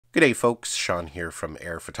G'day folks, Sean here from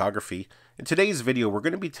Air Photography. In today's video we're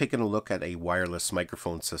going to be taking a look at a wireless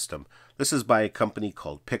microphone system. This is by a company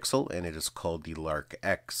called Pixel and it is called the Lark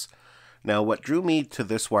X. Now what drew me to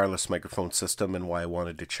this wireless microphone system and why I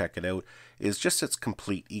wanted to check it out is just its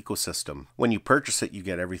complete ecosystem. When you purchase it you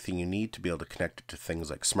get everything you need to be able to connect it to things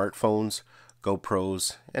like smartphones,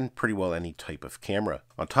 GoPros, and pretty well any type of camera.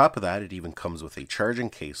 On top of that, it even comes with a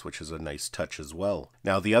charging case, which is a nice touch as well.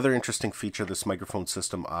 Now, the other interesting feature this microphone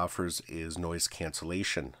system offers is noise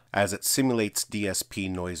cancellation, as it simulates DSP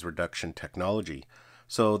noise reduction technology.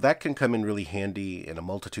 So that can come in really handy in a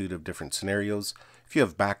multitude of different scenarios. If you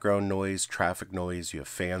have background noise, traffic noise, you have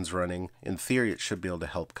fans running, in theory it should be able to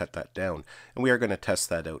help cut that down. And we are going to test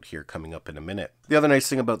that out here coming up in a minute. The other nice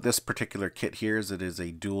thing about this particular kit here is it is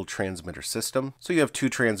a dual transmitter system. So you have two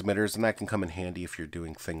transmitters and that can come in handy if you're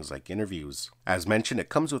doing things like interviews. As mentioned, it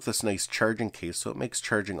comes with this nice charging case, so it makes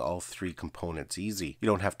charging all three components easy. You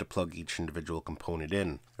don't have to plug each individual component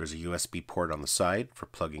in. There's a USB port on the side for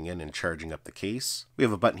plugging in and charging up the case. We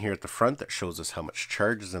have a button here at the front that shows us how much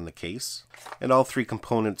charge is in the case. And all three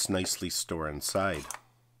components nicely store inside.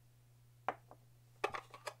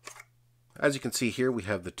 As you can see here, we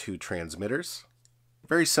have the two transmitters.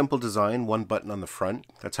 Very simple design, one button on the front.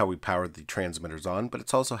 That's how we power the transmitters on, but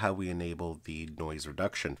it's also how we enable the noise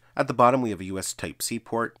reduction. At the bottom we have a US Type-C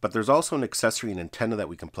port, but there's also an accessory and antenna that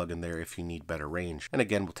we can plug in there if you need better range. And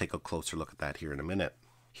again, we'll take a closer look at that here in a minute.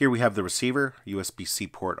 Here we have the receiver, USB-C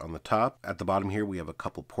port on the top. At the bottom here we have a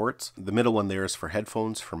couple ports. The middle one there is for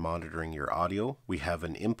headphones for monitoring your audio. We have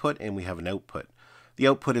an input and we have an output. The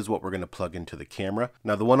output is what we're going to plug into the camera.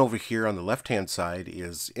 Now the one over here on the left hand side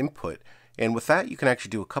is input. And with that, you can actually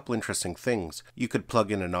do a couple interesting things. You could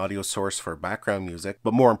plug in an audio source for background music,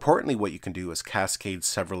 but more importantly, what you can do is cascade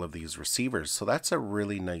several of these receivers. So that's a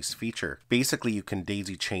really nice feature. Basically, you can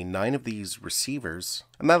daisy chain 9 of these receivers,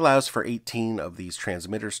 and that allows for 18 of these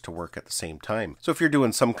transmitters to work at the same time. So if you're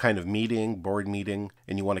doing some kind of meeting, board meeting,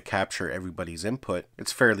 and you want to capture everybody's input,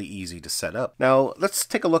 it's fairly easy to set up. Now, let's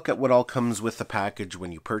take a look at what all comes with the package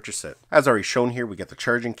when you purchase it. As already shown here, we get the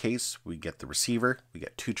charging case, we get the receiver, we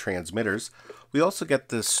get two transmitters. We also get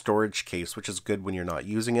this storage case, which is good when you're not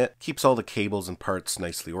using it. Keeps all the cables and parts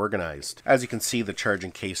nicely organized. As you can see, the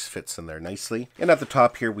charging case fits in there nicely. And at the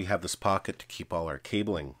top here, we have this pocket to keep all our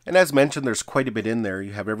cabling. And as mentioned, there's quite a bit in there.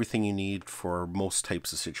 You have everything you need for most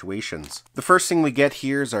types of situations. The first thing we get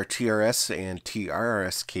here is our TRS and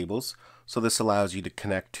TRRS cables. So this allows you to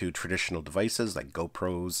connect to traditional devices like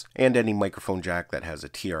GoPros and any microphone jack that has a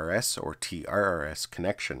TRS or TRRS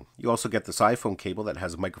connection. You also get this iPhone cable that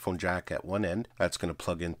has a microphone jack at one end that's going to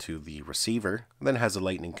plug into the receiver, and then has a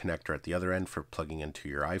lightning connector at the other end for plugging into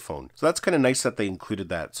your iPhone. So that's kind of nice that they included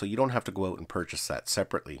that, so you don't have to go out and purchase that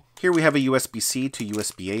separately. Here we have a USB-C to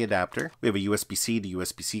USB-A adapter. We have a USB-C to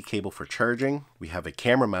USB-C cable for charging. We have a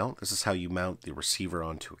camera mount. This is how you mount the receiver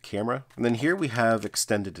onto a camera. And then here we have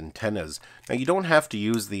extended antennas. Now you don't have to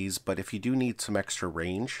use these, but if you do need some extra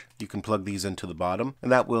range, you can plug these into the bottom,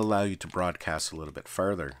 and that will allow you to broadcast a little bit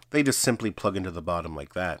farther. They just simply plug into the bottom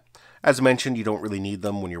like that. As mentioned, you don't really need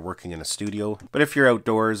them when you're working in a studio, but if you're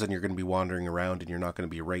outdoors and you're going to be wandering around and you're not going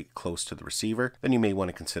to be right close to the receiver, then you may want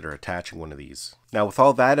to consider attaching one of these. Now with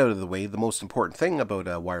all that out of the way, the most important thing about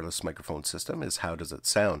a wireless microphone system is how does it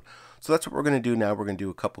sound. So that's what we're going to do now. We're going to do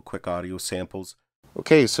a couple quick audio samples.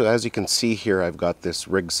 Okay, so as you can see here, I've got this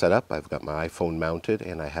rig set up. I've got my iPhone mounted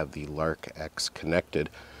and I have the Lark X connected.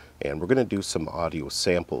 And we're going to do some audio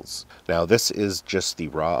samples. Now this is just the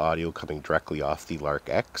raw audio coming directly off the Lark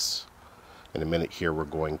X. In a minute here we're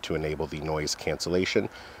going to enable the noise cancellation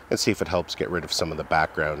and see if it helps get rid of some of the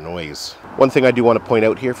background noise. One thing I do want to point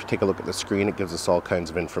out here, if you take a look at the screen, it gives us all kinds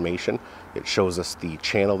of information. It shows us the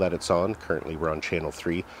channel that it's on. Currently we're on channel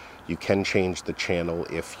 3. You can change the channel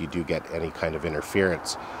if you do get any kind of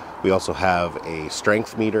interference. We also have a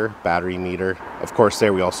strength meter, battery meter. Of course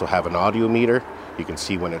there we also have an audio meter. You can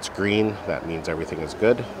see when it's green, that means everything is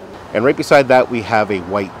good. And right beside that we have a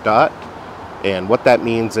white dot. And what that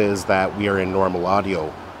means is that we are in normal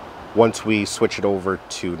audio. Once we switch it over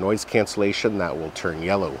to noise cancellation, that will turn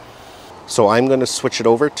yellow. So I'm going to switch it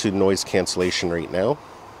over to noise cancellation right now.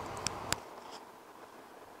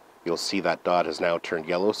 You'll see that dot has now turned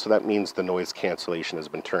yellow, so that means the noise cancellation has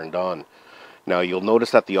been turned on. Now you'll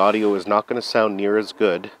notice that the audio is not going to sound near as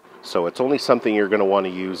good, so it's only something you're going to want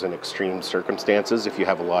to use in extreme circumstances if you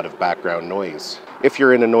have a lot of background noise. If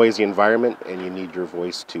you're in a noisy environment and you need your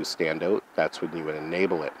voice to stand out, that's when you would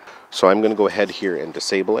enable it. So I'm going to go ahead here and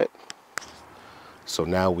disable it. So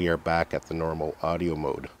now we are back at the normal audio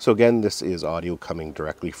mode. So again, this is audio coming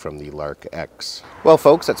directly from the Lark X. Well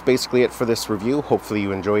folks, that's basically it for this review. Hopefully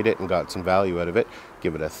you enjoyed it and got some value out of it.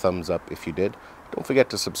 Give it a thumbs up if you did. Don't forget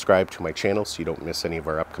to subscribe to my channel so you don't miss any of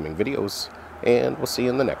our upcoming videos. And we'll see you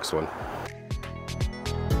in the next one.